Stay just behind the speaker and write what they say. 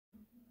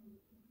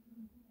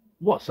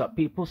What's up,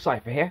 people?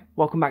 Cypher here.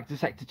 Welcome back to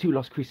Sector 2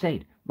 Lost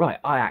Crusade. Right,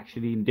 I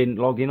actually didn't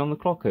log in on the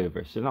clock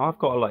over, so now I've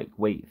got to like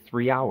wait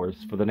 3 hours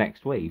for the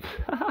next wave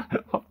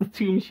of the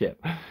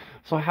Tombship.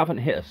 So I haven't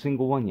hit a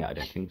single one yet, I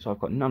don't think, so I've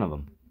got none of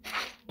them.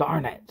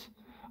 Darn it!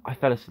 I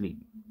fell asleep.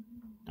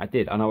 I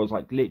did, and I was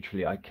like,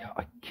 literally, I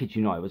kid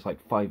you not, it was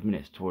like 5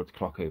 minutes towards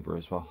clock over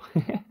as well.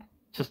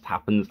 Just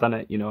happens, doesn't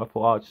it? You know, I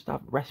thought, oh, just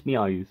have, rest me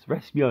eyes,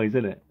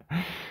 innit?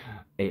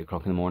 8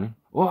 o'clock in the morning.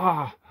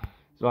 Wow!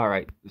 So,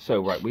 alright,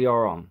 we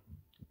are on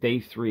Day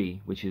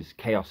 3, which is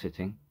Chaos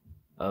Hitting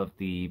of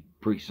the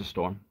Breach the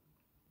Storm.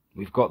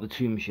 We've got the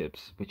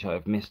Tombships, which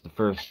I've missed the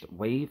first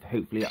wave.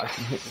 Hopefully I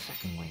can hit the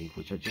second wave,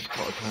 which I just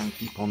got to try and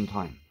keep on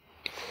time.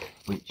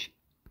 Which,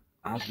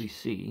 as we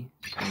see,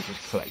 I'm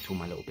just collect all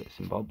my little bits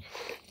and bobs,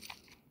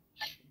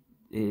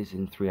 is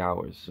in 3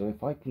 hours. So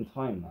if I can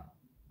time that,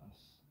 that's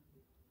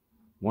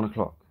 1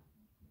 o'clock.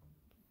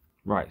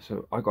 Right,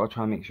 so I got to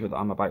try and make sure that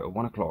I'm about at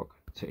 1 o'clock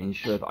to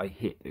ensure that I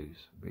hit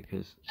those,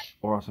 because,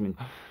 or else I mean,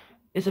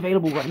 it's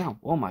available right now.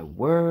 Oh my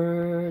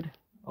word.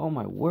 Oh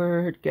my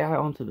word. Get out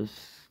onto the...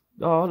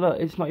 Oh look,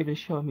 it's not even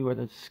showing me where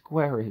the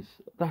square is.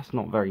 That's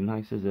not very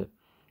nice, is it?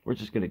 We're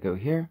just going to go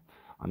here.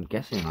 I'm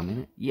guessing I'm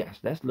in it. Yes,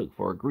 let's look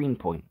for a green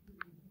point.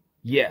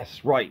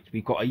 Yes, right.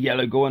 We've got a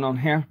yellow going on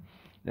here.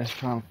 Let's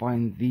try and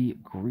find the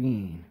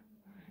green.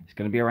 It's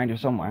going to be around here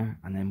somewhere.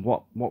 And then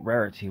what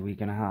rarity are we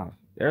going to have?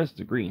 There's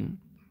the green.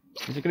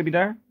 Is it going to be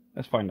there?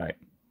 Let's find out.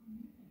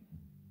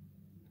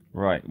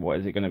 Right, what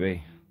is it going to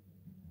be?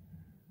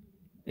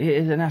 It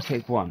is an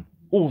epic one.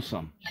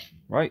 Awesome.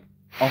 Right?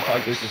 Off I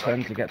go to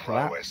send to get to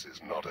that.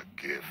 Is not a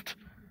gift,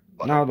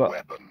 but now a that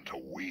weapon to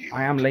wield.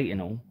 I am late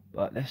and all,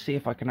 but let's see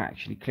if I can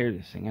actually clear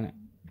this thing, innit?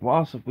 What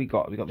else have we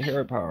got? We got the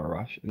Hero Power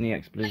Rush and the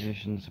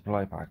Exposition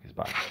Supply Pack is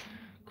back.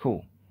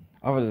 Cool.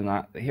 Other than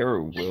that, the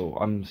Hero Will,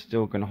 I'm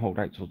still going to hold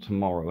out till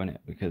tomorrow, innit?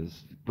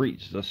 Because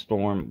Breach the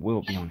Storm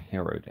will be on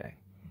Hero Day.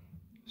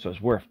 So it's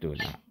worth doing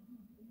that.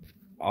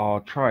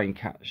 I'll try and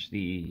catch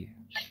the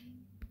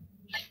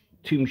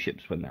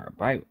Tombships when they're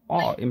about.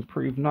 Oh,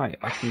 Improved Night.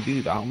 I can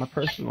do that on my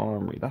personal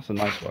armory. That's a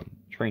nice one.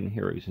 Train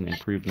heroes in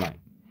Improved Night.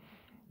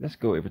 Let's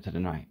go over to the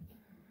night.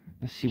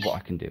 Let's see what I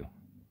can do.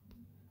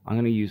 I'm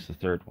going to use the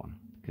third one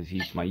because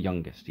he's my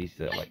youngest. He's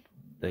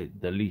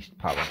the least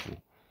powerful.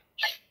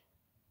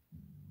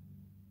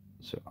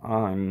 So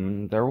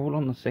they're all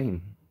on the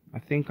same. I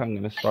think I'm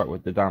going to start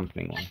with the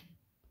dampening one.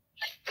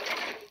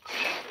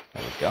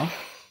 There we go.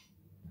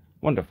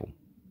 Wonderful.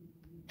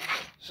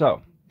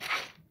 So,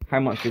 how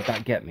much did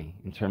that get me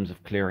in terms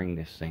of clearing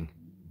this thing?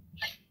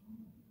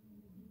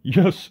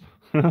 Yes!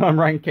 I'm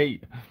rank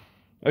 8.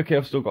 Okay,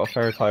 I've still got a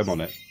fair time on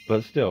it,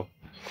 but still.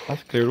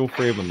 That's cleared all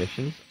 3 of the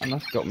missions, and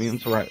that's got me on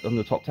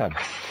the top 10.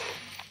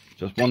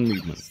 Just one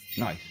movement.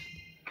 Nice.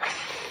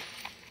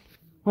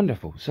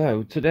 Wonderful.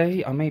 So,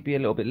 today I may be a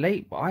little bit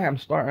late, but I am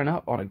starting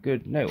up on a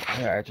good note.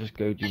 I just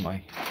go do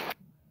my...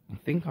 I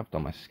think I've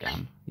done my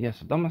scan. Yes,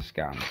 I've done my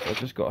scan. So I've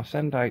just got to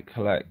send out,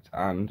 collect,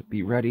 and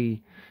be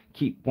ready.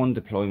 Keep one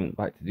deployment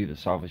back to do the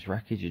salvage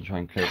wreckage and try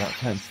and clear that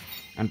 10.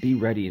 And be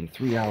ready in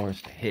 3 hours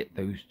to hit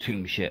those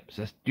Tombships.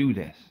 Let's do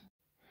this.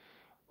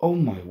 Oh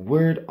my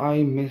word,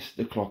 I missed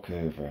the clock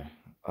over.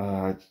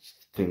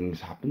 Things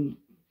happen.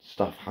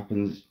 Stuff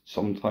happens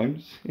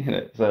sometimes. You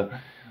know, so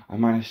I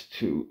managed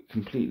to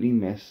completely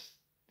miss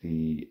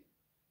the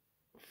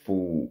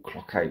full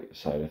clock out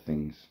side of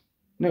things.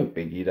 No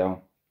biggie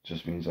though.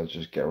 Just means I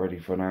just get ready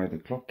for an hour of the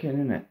clock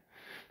in, innit?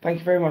 Thank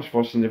you very much for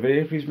watching the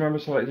video. Please remember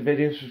to like the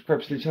video,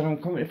 subscribe to the channel,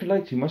 and comment if you'd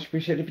like to. Much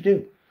appreciated if you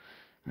do.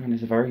 And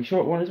it's a very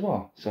short one as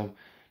well. So,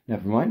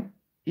 never mind.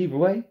 Either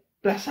way,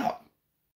 bless up.